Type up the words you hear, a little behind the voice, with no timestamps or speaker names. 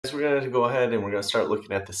We're going to go ahead and we're going to start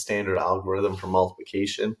looking at the standard algorithm for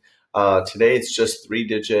multiplication. Today it's just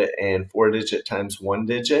 3-digit and 4-digit times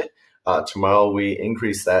 1-digit. Tomorrow we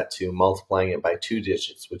increase that to multiplying it by 2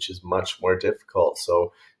 digits, which is much more difficult.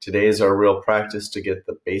 So today is our real practice to get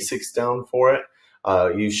the basics down for it.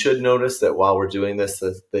 You should notice that while we're doing this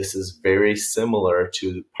is very similar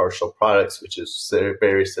to partial products, which is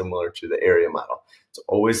very similar to the area model. It's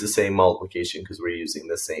always the same multiplication because we're using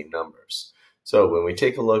the same numbers. So when we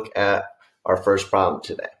take a look at our first problem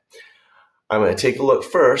today, I'm going to take a look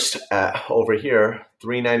first at over here,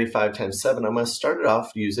 395 times 7. I'm going to start it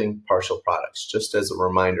off using partial products just as a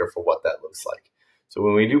reminder for what that looks like. So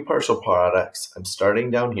when we do partial products, I'm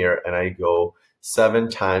starting down here and I go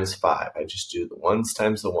 7 times 5. I just do the ones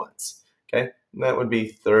times the ones. Okay, and that would be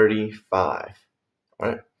 35. All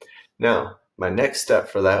right, now my next step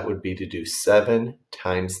for that would be to do 7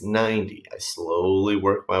 times 90. I slowly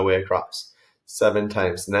work my way across. 7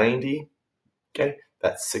 times 90, okay,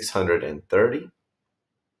 that's 630.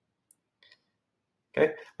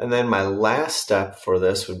 Okay, and then my last step for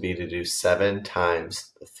this would be to do 7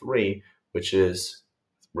 times 3, which is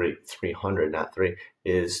 300, not 3,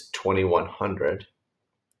 is 2100.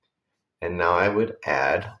 And now I would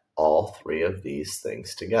add all 3 of these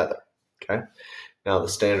things together. Okay, now the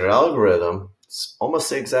standard algorithm is almost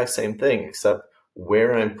the exact same thing, except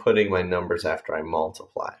where I'm putting my numbers after I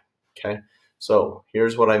multiply. Okay. So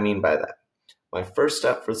here's what I mean by that. My first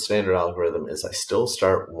step for the standard algorithm is I still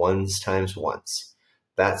start ones times ones.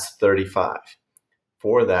 That's 35.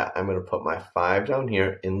 For that, I'm going to put my 5 down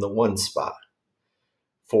here in the 1 spot.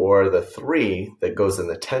 For the 3 that goes in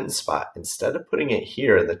the 10 spot, instead of putting it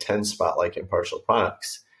here in the 10 spot like in partial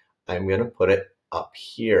products, I'm going to put it up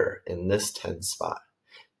here in this 10 spot.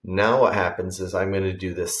 Now what happens is I'm going to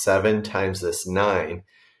do this 7 times this 9.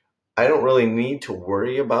 I don't really need to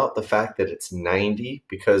worry about the fact that it's 90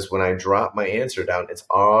 because when I drop my answer down, it's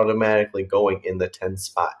automatically going in the 10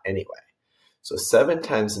 spot anyway. So 7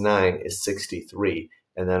 times 9 is 63,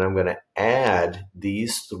 and then I'm going to add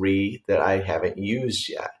these 3 that I haven't used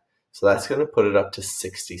yet. So that's going to put it up to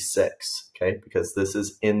 66, okay, because this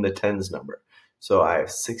is in the tens number. So I have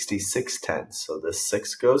 66 tens. So this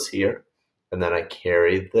 6 goes here, and then I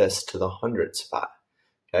carry this to the 100 spot,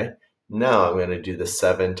 okay? Now I'm going to do the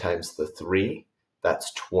 7 times the 3,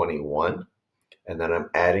 that's 21, and then I'm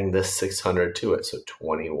adding this 600 to it. So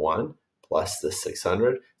 21 plus the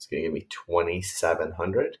 600, it's going to give me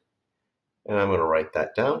 2,700, and I'm going to write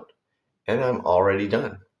that down, and I'm already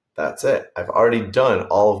done. That's it. I've already done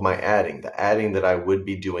all of my adding. The adding that I would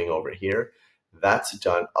be doing over here, that's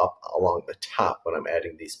done up along the top when I'm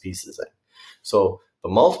adding these pieces in. So the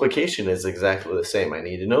multiplication is exactly the same. I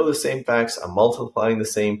need to know the same facts. I'm multiplying the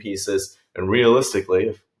same pieces. And realistically,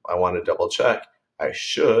 if I want to double check, I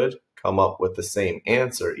should come up with the same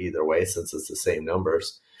answer either way since it's the same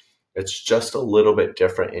numbers. It's just a little bit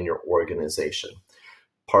different in your organization.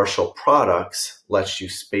 Partial products lets you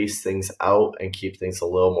space things out and keep things a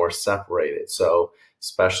little more separated. So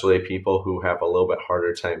especially people who have a little bit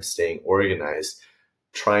harder time staying organized,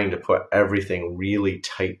 trying to put everything really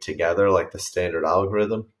tight together like the standard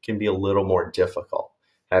algorithm can be a little more difficult.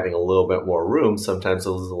 Having a little bit more room sometimes is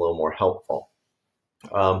a little more helpful.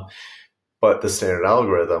 But the standard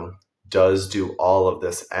algorithm does do all of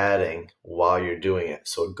this adding while you're doing it,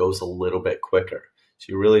 so it goes a little bit quicker. So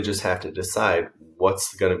you really just have to decide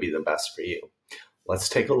what's going to be the best for you. Let's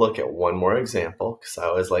take a look at one more example because I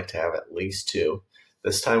always like to have at least 2.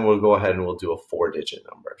 This time we'll go ahead and we'll do a 4-digit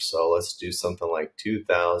number. So let's do something like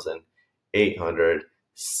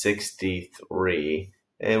 2,863,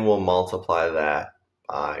 and we'll multiply that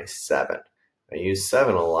by 7. I use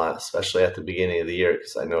 7 a lot, especially at the beginning of the year,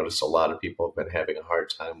 because I noticed a lot of people have been having a hard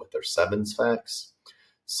time with their 7s facts.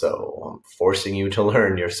 So I'm forcing you to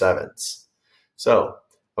learn your 7s. So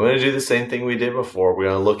I'm going to do the same thing we did before. We're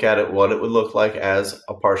going to look at it, what it would look like as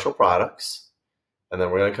a partial products. And then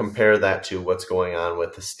we're going to compare that to what's going on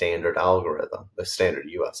with the standard algorithm, the standard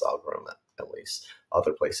US algorithm at least.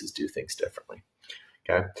 Other places do things differently.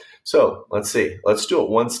 Okay, so let's see. Let's do it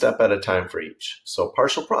one step at a time for each. So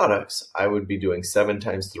partial products, I would be doing 7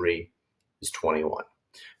 times 3 is 21.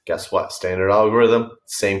 Guess what? Standard algorithm,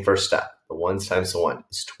 same first step. The ones times the 1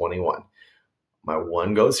 is 21. My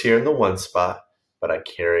 1 goes here in the 1 spot, but I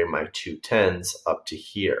carry my 2 tens up to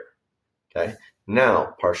here. Okay,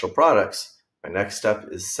 now partial products. My next step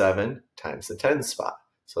is 7 times the 10 spot.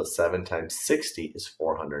 So 7 times 60 is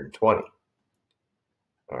 420.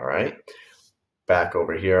 All right. Back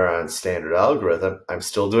over here on standard algorithm, I'm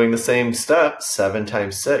still doing the same step, 7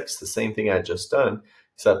 times 6, the same thing I just done,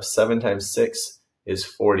 except 7 times 6 is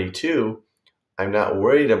 42. I'm not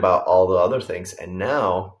worried about all the other things. And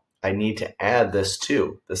now I need to add this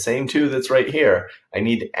 2. The same 2 that's right here, I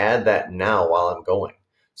need to add that now while I'm going.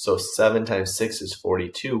 So 7 times 6 is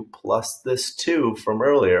 42, plus this 2 from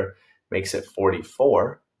earlier makes it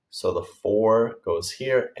 44. So the 4 goes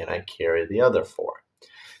here, and I carry the other 4.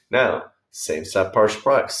 Now, same step partial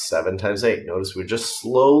products, 7 times 8. Notice we're just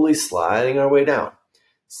slowly sliding our way down.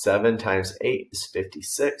 7 times 8 is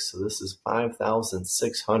 56, so this is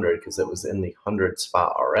 5,600 because it was in the 100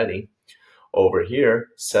 spot already. Over here,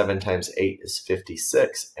 7 times 8 is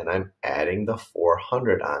 56, and I'm adding the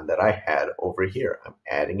 400 on that I had over here. I'm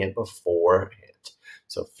adding it beforehand.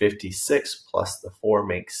 So 56 plus the 4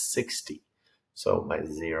 makes 60. So my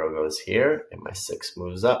 0 goes here, and my 6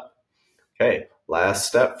 moves up. Okay, last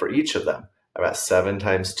step for each of them. I've got 7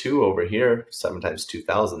 times 2 over here, 7 times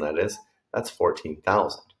 2,000 that is. That's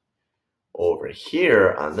 14,000. Over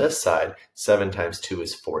here on this side, 7 times 2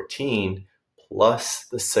 is 14, plus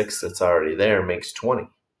the 6 that's already there makes 20.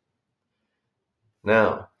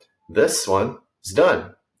 Now, this one is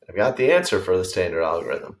done. I've got the answer for the standard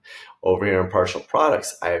algorithm. Over here in partial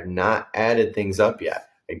products, I have not added things up yet.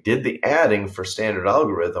 I did the adding for standard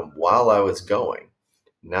algorithm while I was going.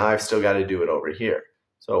 Now I've still got to do it over here.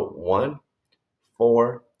 So 1,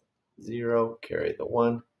 4, 0, carry the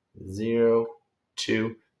 1, 0,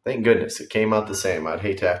 2. Thank goodness it came out the same. I'd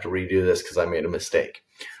hate to have to redo this because I made a mistake.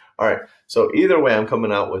 All right, so either way, I'm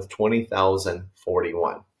coming out with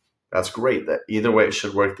 20,041. That's great. That either way it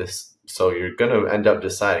should work this. So you're going to end up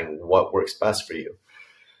deciding what works best for you.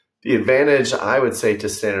 The advantage I would say to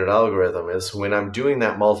standard algorithm is when I'm doing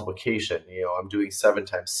that multiplication, I'm doing 7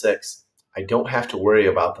 times 6, I don't have to worry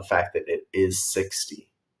about the fact that it is 60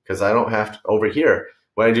 because I don't have to, over here,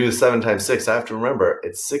 when I do the 7 times 6, I have to remember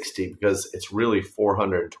it's 60 because it's really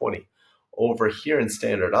 420. Over here in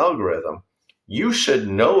standard algorithm, you should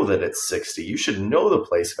know that it's 60. You should know the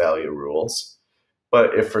place value rules.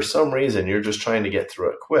 But if for some reason you're just trying to get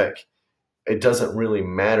through it quick, it doesn't really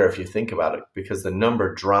matter if you think about it because the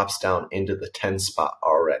number drops down into the 10 spot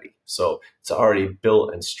already. So it's already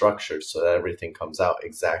built and structured so that everything comes out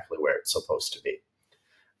exactly where it's supposed to be.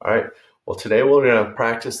 All right. Well, today we're going to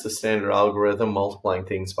practice the standard algorithm, multiplying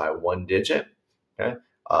things by 1 digit. Okay.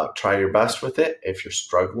 Try your best with it. If you're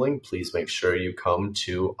struggling, please make sure you come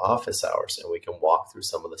to office hours and we can walk through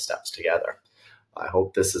some of the steps together. I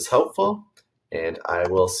hope this is helpful, and I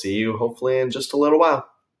will see you hopefully in just a little while.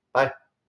 Bye.